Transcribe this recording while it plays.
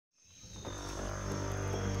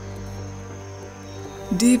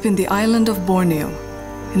Deep in the island of Borneo,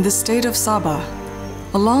 in the state of Sabah,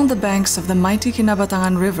 along the banks of the mighty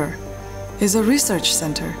Kinabatangan River, is a research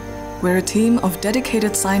center where a team of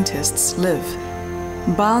dedicated scientists live,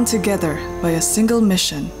 bound together by a single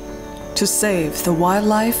mission: to save the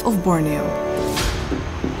wildlife of Borneo.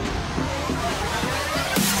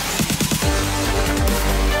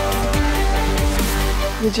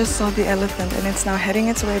 We just saw the elephant and it's now heading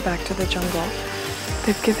its way back to the jungle.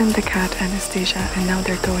 They've given the cat anesthesia and now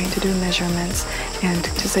they're going to do measurements and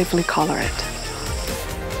to safely collar it.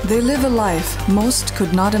 They live a life most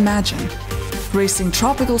could not imagine, racing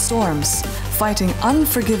tropical storms, fighting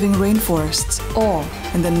unforgiving rainforests, all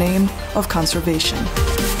in the name of conservation.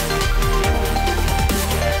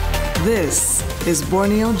 This is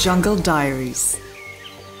Borneo Jungle Diaries.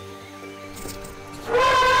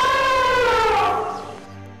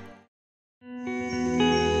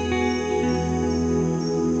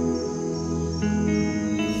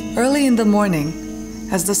 Early in the morning,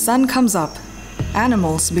 as the sun comes up,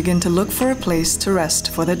 animals begin to look for a place to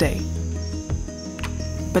rest for the day.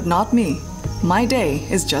 But not me. My day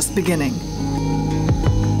is just beginning.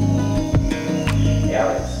 Hey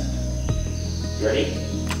Alex, you ready?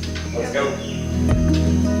 Let's go.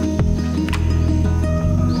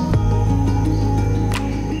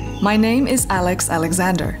 My name is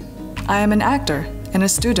Alexandra. I am an actor and a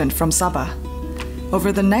student from Sabah.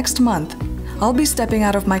 Over the next month, I'll be stepping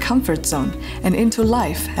out of my comfort zone and into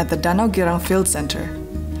life at the Danau Girang Field Center,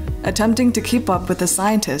 attempting to keep up with the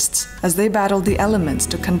scientists as they battle the elements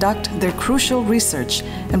to conduct their crucial research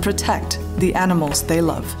and protect the animals they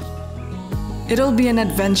love. It'll be an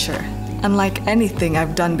adventure, unlike anything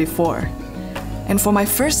I've done before. And for my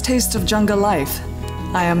first taste of jungle life,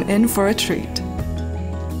 I am in for a treat.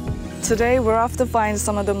 Today we're off to find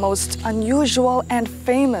some of the most unusual and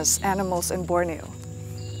famous animals in Borneo.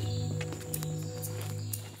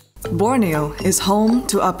 Borneo is home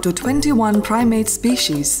to up to 21 primate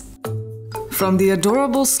species. From the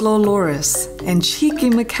adorable slow loris and cheeky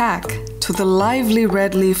macaque to the lively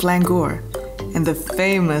red-leaf langur and the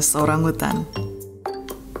famous orangutan.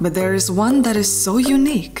 But there is one that is so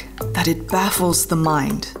unique that it baffles the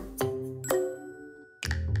mind.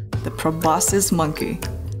 The Proboscis monkey.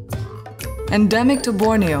 Endemic to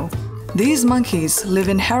Borneo, these monkeys live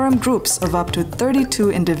in harem groups of up to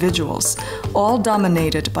 32 individuals, all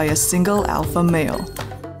dominated by a single alpha male.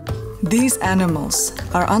 These animals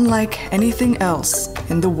are unlike anything else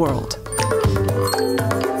in the world.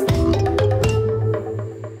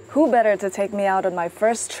 Who better to take me out on my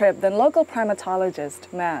first trip than local primatologist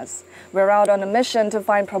Maz? We're out on a mission to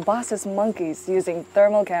find proboscis monkeys using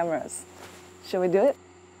thermal cameras. Shall we do it?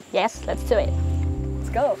 Yes, let's do it. Let's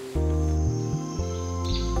go.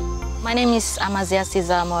 My name is Amazia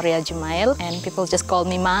Siza Moria Jumail, and people just call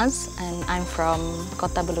me Maz, and I'm from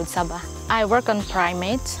Kota Belud, Sabah. I work on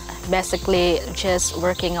primates, basically just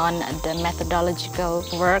working on the methodological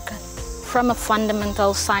work. From a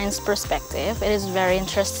fundamental science perspective, it is very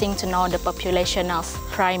interesting to know the population of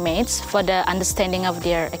primates for the understanding of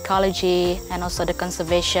their ecology and also the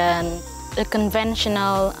conservation. The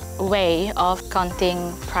conventional way of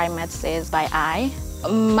counting primates is by eye.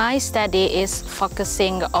 My study is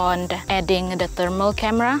focusing on adding the thermal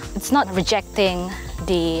camera. It's not rejecting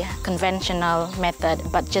the conventional method,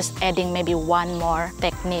 but just adding maybe one more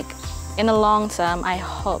technique. In the long term, I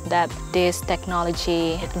hope that this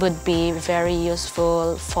technology would be very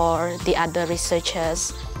useful for the other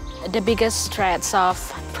researchers. The biggest threats of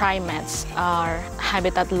primates are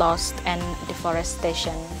habitat loss and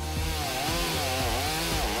deforestation.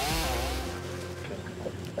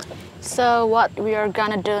 So what we are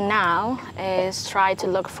gonna do now is try to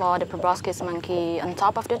look for the proboscis monkey on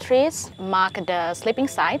top of the trees, mark the sleeping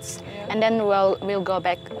sites, and then we'll go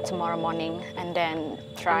back tomorrow morning and then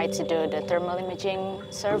try to do the thermal imaging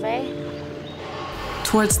survey.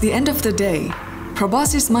 Towards the end of the day,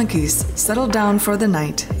 proboscis monkeys settle down for the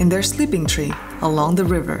night in their sleeping tree along the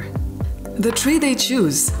river. The tree they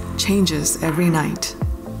choose changes every night.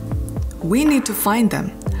 We need to find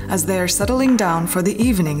them as they are settling down for the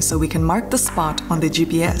evening so we can mark the spot on the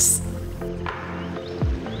GPS.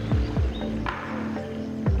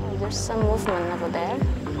 There's some movement over there.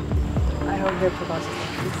 I hope they're proboscis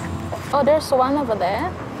monkeys. Oh, there's one over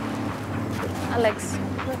there. Alex,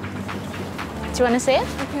 do you want to see it?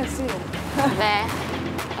 I can't see it. There,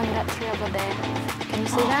 on that tree over there. Can you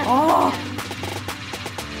see that? Oh!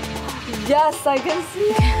 Yes, I can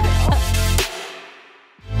see it!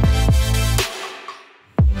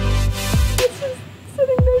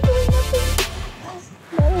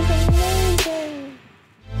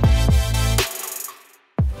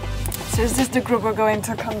 So is this the group we're going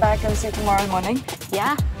to come back and see tomorrow morning?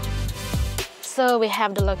 Yeah. So we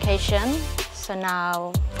have the location. So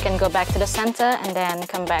now we can go back to the center and then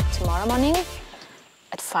come back tomorrow morning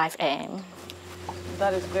at 5 a.m.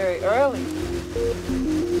 That is very early.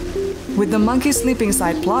 With the monkey sleeping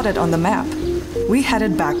site plotted on the map, we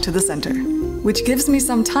headed back to the center, which gives me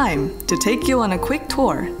some time to take you on a quick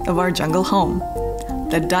tour of our jungle home,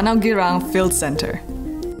 the Danau Girang Field Center.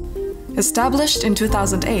 Established in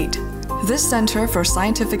 2008, this Center for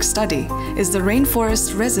Scientific Study is the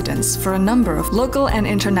rainforest residence for a number of local and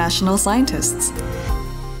international scientists.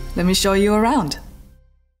 Let me show you around.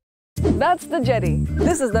 That's the jetty.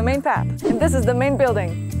 This is the main path. And this is the main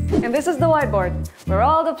building. And this is the whiteboard, where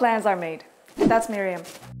all the plans are made. That's Miriam.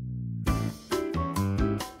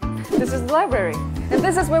 This is the library. And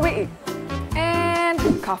this is where we eat.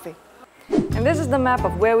 And coffee. And this is the map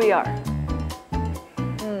of where we are.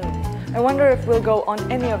 I wonder if we'll go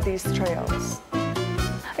on any of these trails.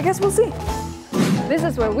 I guess we'll see. This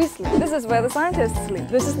is where we sleep. This is where the scientists sleep.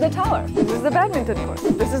 This is the tower. This is the badminton court.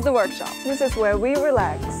 This is the workshop. This is where we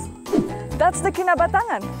relax. That's the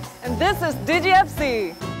Kinabatangan. And this is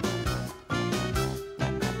DGFC.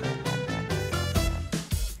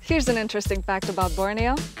 Here's an interesting fact about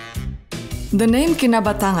Borneo. The name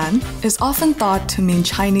Kinabatangan is often thought to mean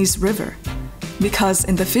Chinese river, because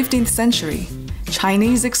in the 15th century,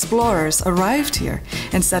 Chinese explorers arrived here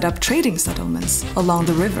and set up trading settlements along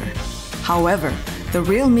the river. However, the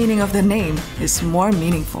real meaning of the name is more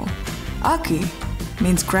meaningful. Aki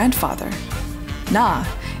means grandfather. Na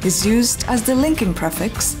is used as the linking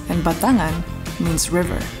prefix, and Batangan means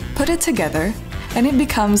river. Put it together, and it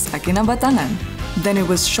becomes Kinabatangan. Then it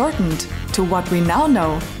was shortened to what we now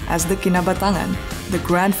know as the Kinabatangan, the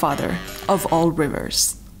grandfather of all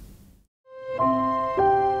rivers.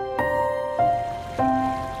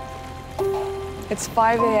 It's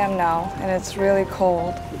 5 a.m. now, and it's really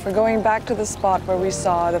cold. We're going back to the spot where we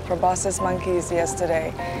saw the Proboscis monkeys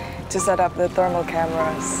yesterday to set up the thermal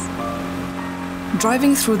cameras.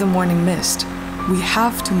 Driving through the morning mist, we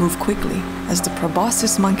have to move quickly as the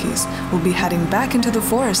Proboscis monkeys will be heading back into the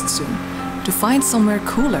forest soon to find somewhere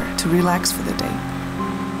cooler to relax for the day.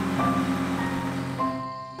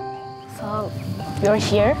 So you're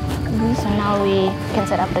here, so now we can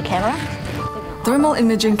set up the camera. Thermal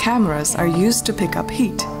imaging cameras are used to pick up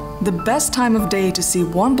heat. The best time of day to see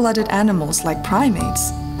warm-blooded animals like primates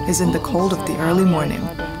is in the cold of the early morning.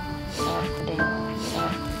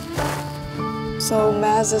 So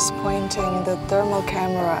Maz is pointing the thermal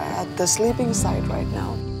camera at the sleeping site right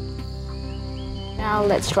now. Now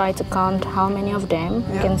let's try to count how many of them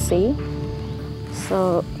you can see.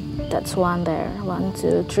 So that's one there. 1,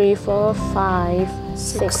 2, 3, 4, 5,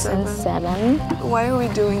 6, and 7. Why are we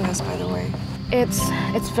doing this, by the way?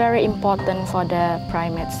 It's very important for the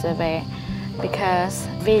primate survey because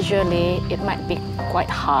visually it might be quite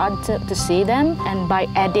hard to see them, and by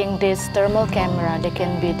adding this thermal camera they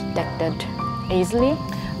can be detected easily.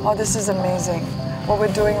 Oh, this is amazing. What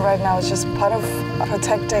we're doing right now is just part of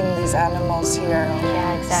protecting these animals here.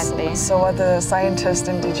 Yeah, exactly. So what the scientists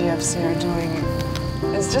in DGFC are doing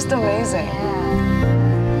is just amazing.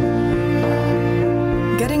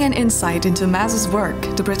 Getting an insight into Maz's work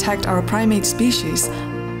to protect our primate species,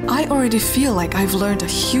 I already feel like I've learned a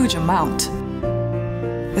huge amount,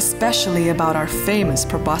 especially about our famous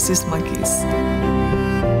Proboscis monkeys.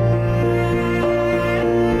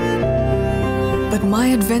 But my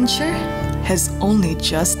adventure has only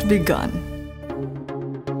just begun.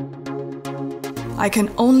 I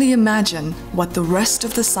can only imagine what the rest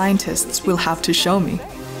of the scientists will have to show me.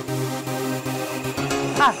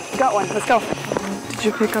 Ah, got one. Let's go. Did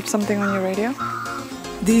you pick up something on your radio?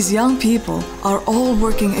 These young people are all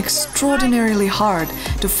working extraordinarily hard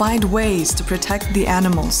to find ways to protect the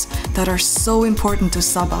animals that are so important to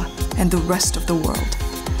Sabah and the rest of the world.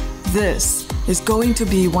 This is going to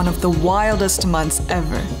be one of the wildest months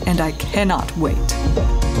ever, and I cannot wait.